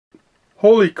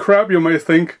Holy crap, you may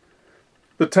think.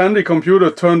 The Tandy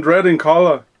computer turned red in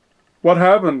color. What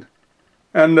happened?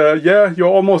 And yeah, you're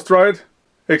almost right.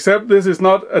 Except this is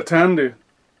not a Tandy.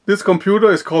 This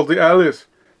computer is called the Alice.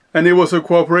 And it was a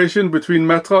cooperation between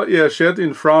Matra Hachette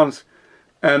in France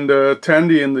and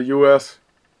Tandy in the US.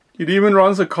 It even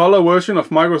runs a color version of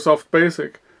Microsoft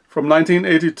Basic from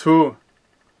 1982.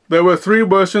 There were 3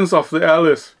 versions of the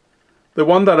Alice. The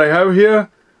one that I have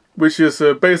here, which is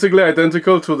basically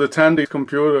identical to the Tandy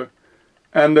computer.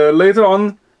 And later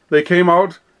on they came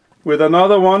out with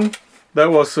another one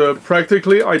that was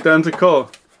practically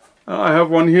identical. I have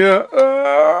one here.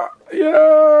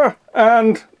 Yeah!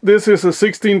 And this is a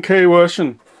 16K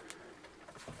version.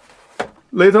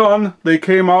 Later on they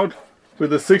came out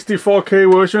with a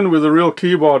 64K version with a real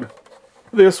keyboard.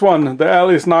 This one, the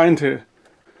Alice 90.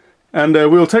 And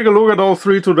we'll take a look at all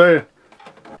 3 today.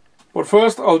 But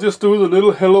first I'll just do the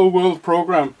little Hello World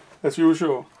program as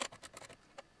usual.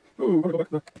 Ooh, go back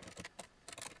there.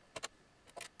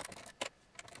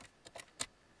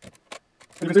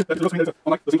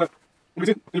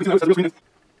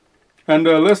 And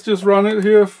let's just run it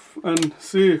here and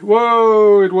see.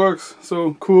 Whoa, it works.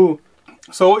 So cool.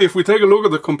 So if we take a look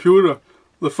at the computer,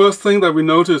 the first thing that we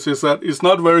notice is that it's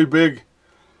not very big.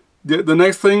 The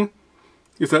next thing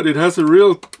is that it has a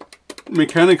real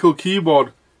mechanical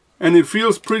keyboard and it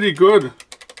feels pretty good.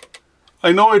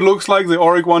 I know it looks like the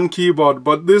Oric 1 keyboard,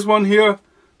 but this one here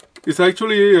is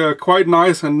actually quite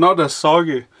nice and not as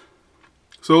soggy.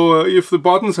 So if the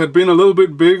buttons had been a little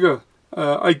bit bigger,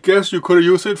 I guess you could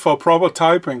use it for proper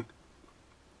typing.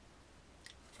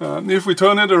 If we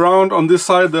turn it around, on this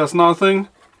side there's nothing.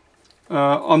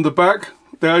 On the back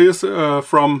there is,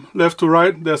 from left to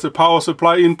right, there's a power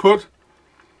supply input.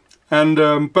 And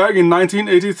back in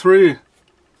 1983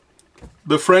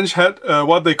 the French had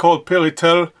what they called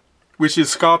Peritel, which is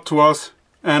scarred to us,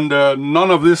 and none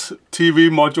of this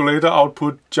TV modulator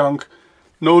output junk.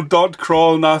 No dot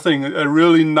crawl, nothing. A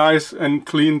really nice and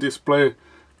clean display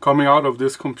coming out of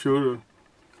this computer.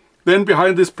 Then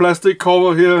behind this plastic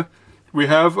cover here we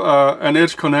have an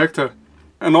edge connector,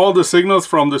 and all the signals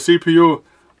from the CPU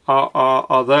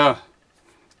are there.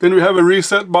 Then we have a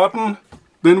reset button,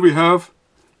 then we have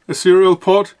a serial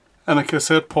port and a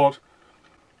cassette port.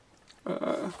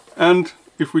 And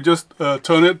if we just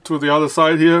turn it to the other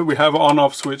side here, we have an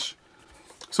on-off switch.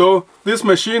 So this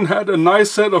machine had a nice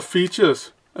set of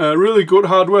features, really good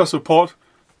hardware support.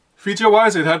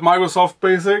 Feature-wise, it had Microsoft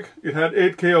Basic, it had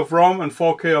 8K of ROM and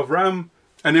 4K of RAM,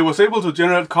 and it was able to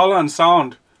generate color and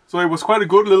sound. So it was quite a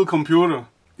good little computer.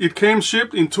 It came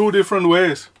shipped in 2 different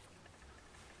ways.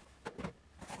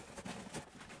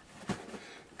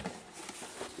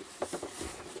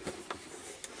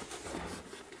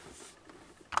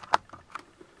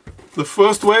 The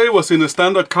first way was in a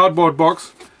standard cardboard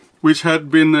box, which had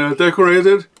been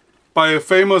decorated by a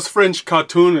famous French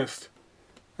cartoonist.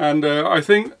 And I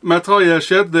think Matra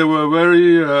Hachette, they were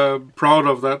very proud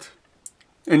of that.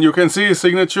 And you can see his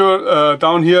signature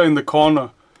down here in the corner.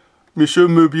 Monsieur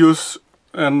Möbius.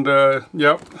 And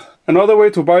yeah. Another way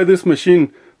to buy this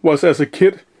machine was as a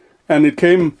kit. And it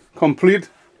came complete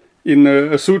in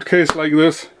a suitcase like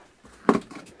this.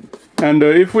 And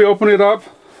if we open it up,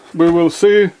 we will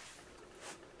see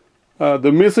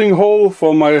the missing hole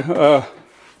for my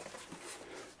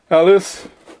Alice,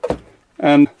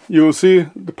 and you'll see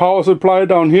the power supply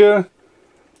down here.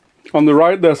 On the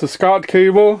right there's a SCART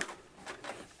cable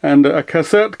and a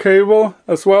cassette cable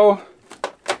as well,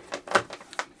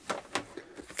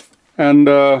 and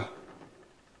the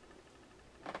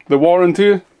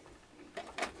warranty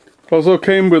also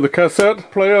came with a cassette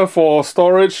player for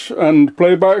storage and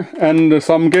playback, and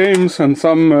some games and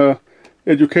some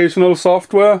educational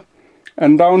software.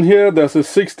 And down here there's a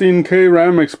 16K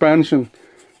RAM expansion,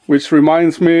 which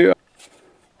reminds me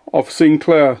of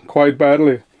Sinclair quite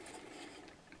badly.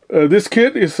 This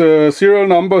kit is serial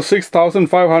number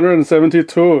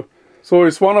 6572, so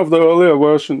it's one of the earlier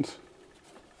versions.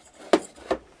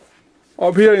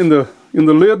 Up here in the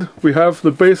lid we have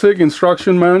the basic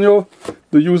instruction manual,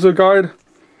 the user guide,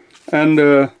 and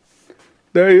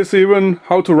there is even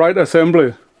how to write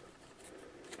assembly.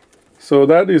 So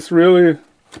that is really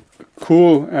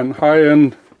cool and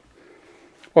high-end.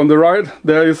 On the right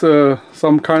there is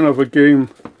some kind of a game,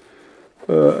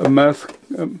 a math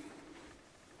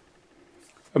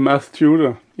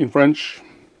tutor in French.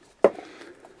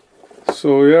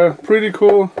 So yeah, pretty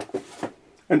cool.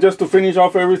 And just to finish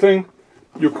off everything,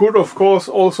 you could of course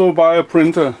also buy a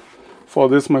printer for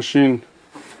this machine,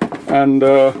 and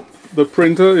the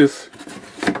printer is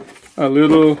a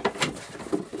little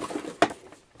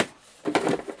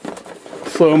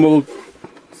thermal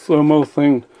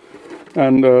thing.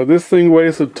 and this thing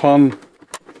weighs a ton.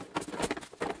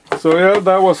 So yeah,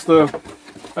 that was the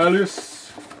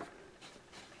Alice.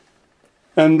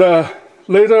 And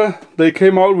later they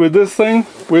came out with this thing,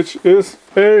 which is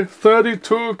a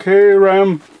 32K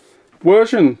RAM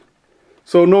version.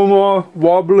 So no more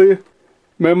wobbly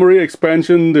memory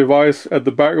expansion device at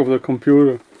the back of the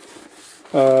computer.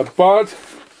 But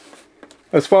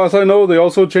as far as I know, they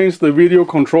also changed the video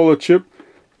controller chip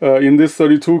in this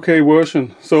 32K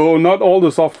version. So not all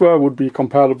the software would be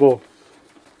compatible.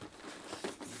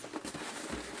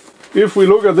 If we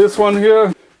look at this one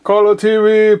here, color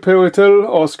TV, Peritel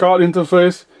or SCART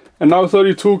interface, and now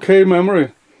 32K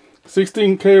memory,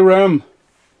 16K RAM,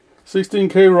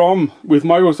 16K ROM with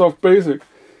Microsoft Basic.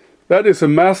 That is a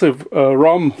massive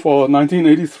ROM for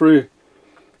 1983.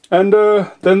 And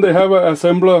then they have an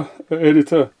assembler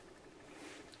editor.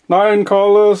 9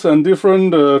 colors and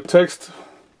different text.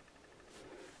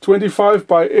 25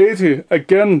 by 80.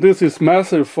 Again, this is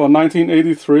massive for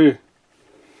 1983.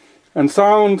 And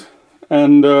sound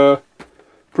and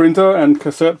printer and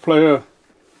cassette player.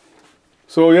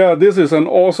 So yeah, this is an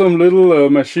awesome little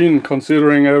machine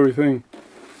considering everything.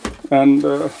 And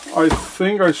I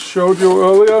think I showed you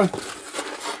earlier,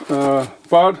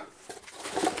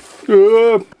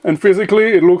 and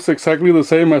physically it looks exactly the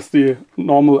same as the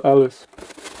normal Alice.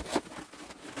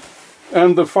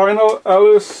 And the final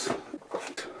Alice,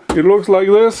 it looks like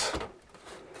this.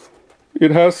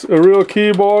 It has a real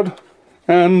keyboard,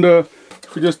 and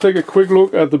if we just take a quick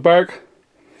look at the back,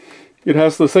 it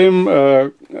has the same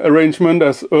arrangement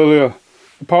as earlier.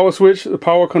 A power switch, a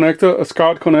power connector, a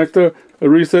SCART connector, a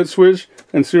reset switch,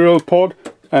 and serial port,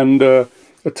 and a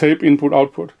tape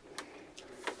input-output.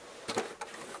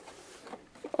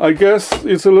 I guess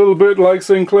it's a little bit like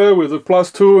Sinclair with the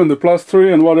 +2 and the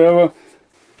 +3 and whatever.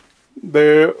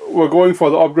 They were going for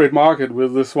the upgrade market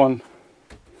with this one.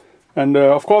 And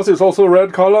of course it's also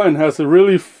red color and has a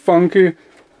really funky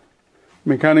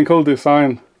mechanical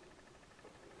design.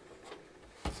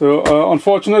 So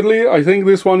unfortunately I think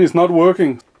this one is not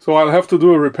working. So I'll have to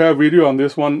do a repair video on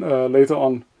this one later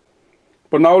on.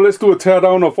 But now let's do a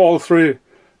teardown of all three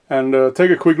and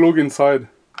take a quick look inside.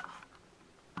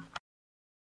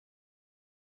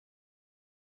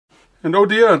 And oh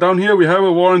dear, down here we have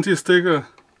a warranty sticker.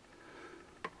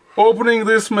 Opening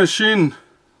this machine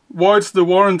voids the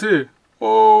warranty.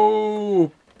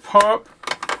 Oh, pop.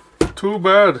 Too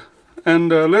bad. And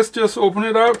let's just open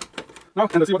it up. Now,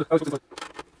 and let's see what else is like.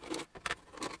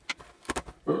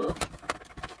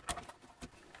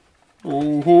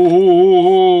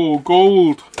 Oh,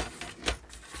 gold.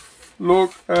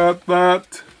 Look at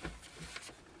that.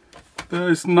 There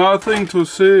is nothing to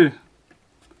see.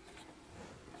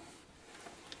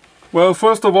 Well,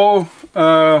 first of all,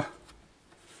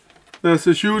 there's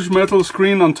a huge metal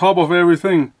screen on top of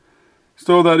everything,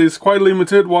 so that it's quite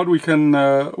limited what we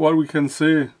can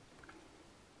see.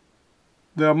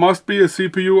 There must be a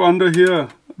CPU under here,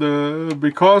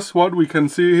 because what we can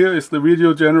see here is the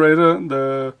video generator,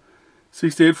 the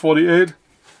 6848,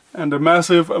 and a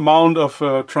massive amount of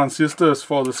transistors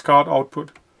for the SCART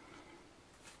output.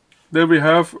 There we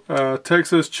have a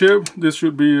Texas chip. This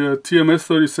should be a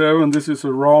TMS37. This is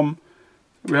a ROM.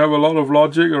 We have a lot of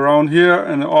logic around here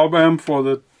and an op-amp for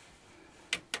the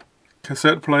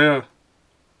cassette player.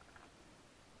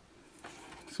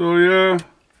 So yeah,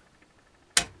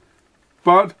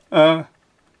 but at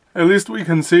least we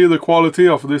can see the quality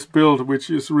of this build, which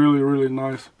is really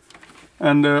nice.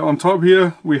 And on top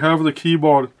here we have the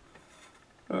keyboard,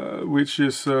 which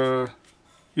is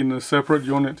in a separate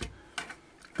unit.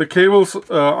 The cables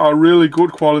are really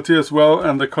good quality as well,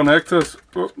 and the connectors,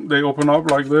 they open up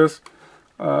like this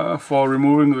for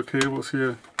removing the cables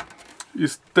here.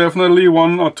 It's definitely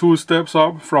 1 or 2 steps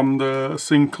up from the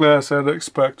Sinclair ZX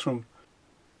Spectrum.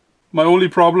 My only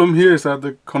problem here is that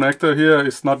the connector here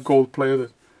is not gold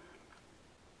plated.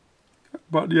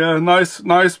 But yeah,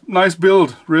 nice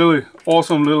build, really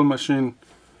awesome little machine.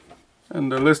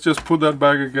 And let's just put that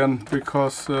back again,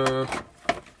 because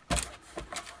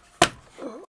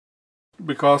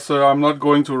I'm not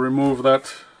going to remove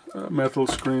that metal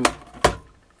screen.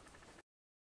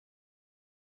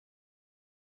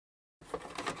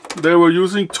 They were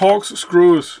using Torx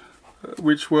screws,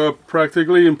 which were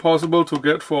practically impossible to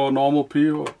get for normal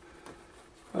people.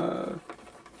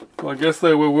 So I guess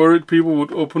they were worried people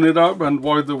would open it up and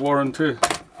void the warranty.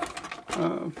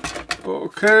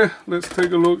 Okay, let's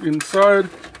take a look inside.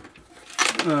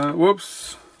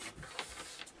 Whoops.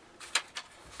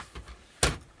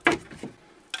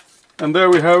 And there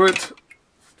we have it.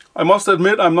 I must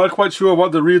admit, I'm not quite sure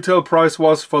what the retail price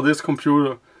was for this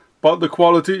computer, but the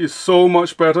quality is so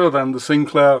much better than the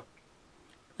Sinclair.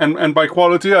 And by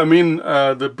quality I mean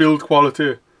the build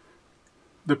quality.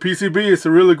 The PCB is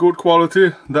a really good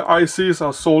quality. The ICs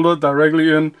are soldered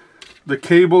directly in. The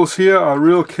cables here are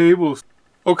real cables.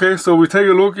 Okay, so we take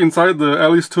a look inside the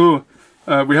Alice 2.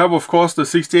 We have of course the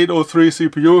 6803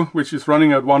 CPU, which is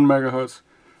running at 1 MHz.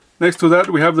 Next to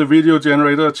that we have the video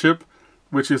generator chip,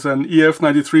 which is an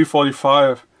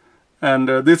EF9345. And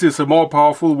this is a more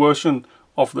powerful version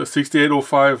of the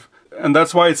 6805. And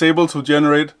that's why it's able to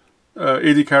generate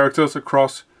 80 characters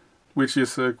across, which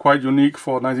is quite unique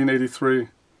for 1983.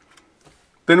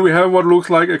 Then we have what looks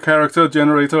like a character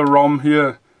generator ROM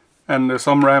here, and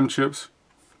some RAM chips.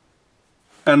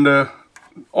 And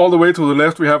all the way to the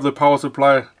left we have the power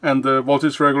supply, and the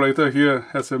voltage regulator here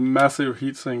has a massive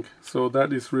heatsink, so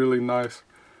that is really nice.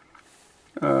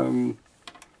 Down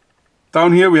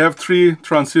here we have 3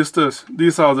 transistors.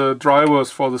 These are the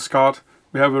drivers for the SCART.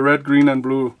 We have a red, green and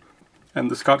blue, and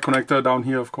the SCART connector down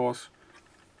here of course.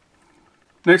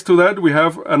 Next to that we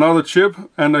have another chip,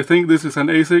 and I think this is an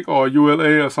ASIC or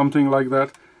ULA or something like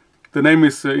that. The name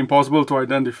is impossible to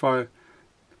identify.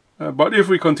 But if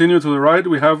we continue to the right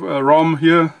we have a ROM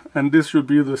here, and this should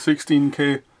be the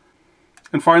 16K.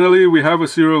 And finally we have a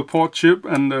serial port chip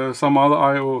and some other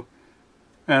I/O,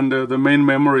 and the main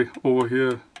memory over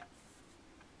here.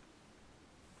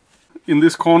 In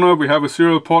this corner we have a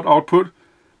serial port output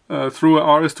through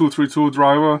a RS-232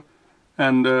 driver,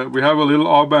 and we have a little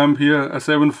op-amp here, a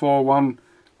 741,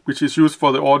 which is used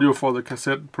for the audio for the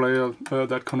cassette player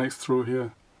that connects through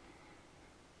here.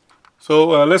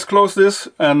 So let's close this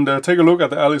and take a look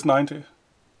at the Alice 90.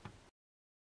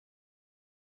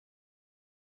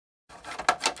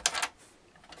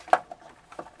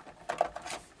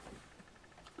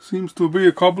 Seems to be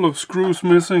a couple of screws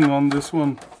missing on this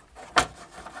one.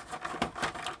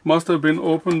 Must have been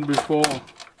opened before.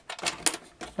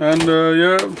 And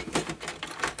yeah,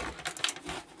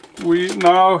 we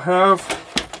now have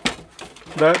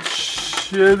that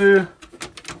shitty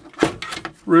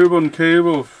ribbon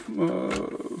cable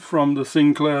from the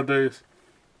Sinclair days.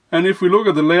 And if we look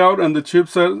at the layout and the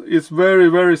chipset, it's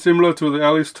very similar to the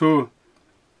Alice 2.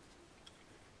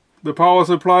 The power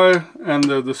supply and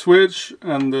the switch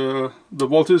and the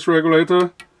voltage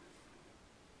regulator.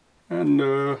 And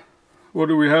what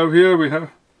do we have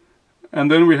here? And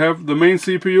then we have the main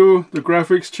CPU, the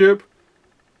graphics chip,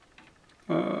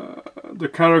 the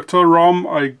character ROM,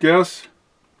 I guess,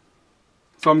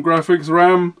 some graphics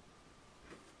RAM,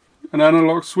 an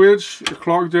analog switch, a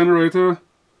clock generator,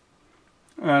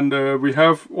 and we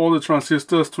have all the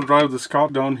transistors to drive the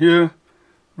SCART down here.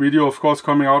 Video of course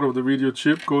coming out of the video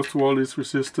chip, goes to all these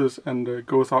resistors and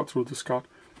goes out through the SCART.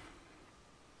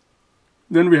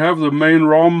 Then we have the main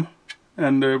ROM,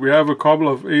 and we have a couple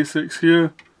of ASICs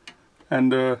here,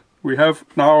 and we have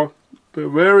now the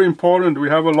very important, we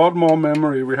have a lot more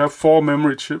memory. We have 4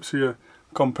 memory chips here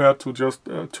compared to just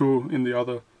 2 in the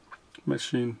other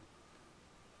machine.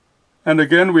 And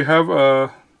again we have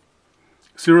a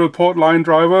serial port line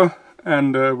driver,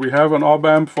 and we have an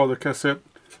op-amp for the cassette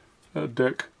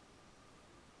deck.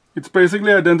 It's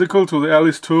basically identical to the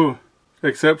Alice 2,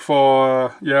 except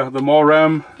for yeah, the more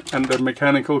RAM and the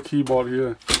mechanical keyboard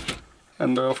here.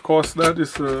 And of course that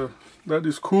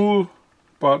is cool,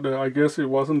 but I guess it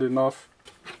wasn't enough.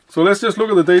 So let's just look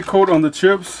at the date code on the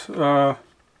chips.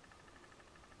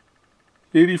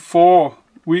 84,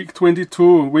 week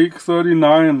 22, week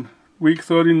 39, week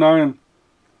 39.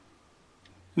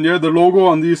 And yeah, the logo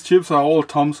on these chips are all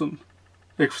Thomson,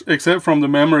 except from the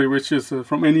memory, which is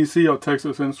from NEC or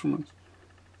Texas Instruments.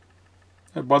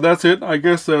 But that's it. I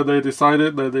guess they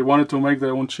decided that they wanted to make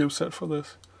their own chipset for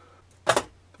this.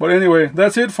 But anyway,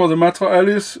 that's it for the Matra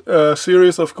Alice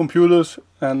series of computers.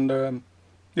 And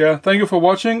yeah, thank you for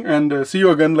watching, and see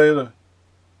you again later.